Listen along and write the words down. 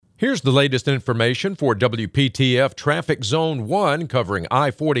Here's the latest information for WPTF Traffic Zone 1 covering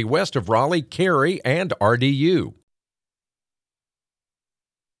I-40 west of Raleigh, Cary, and RDU.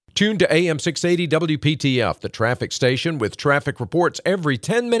 Tune to AM 680 WPTF, the traffic station with traffic reports every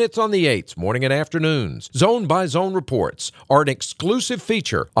 10 minutes on the 8s, morning and afternoons. Zone-by-zone reports are an exclusive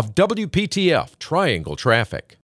feature of WPTF Triangle Traffic.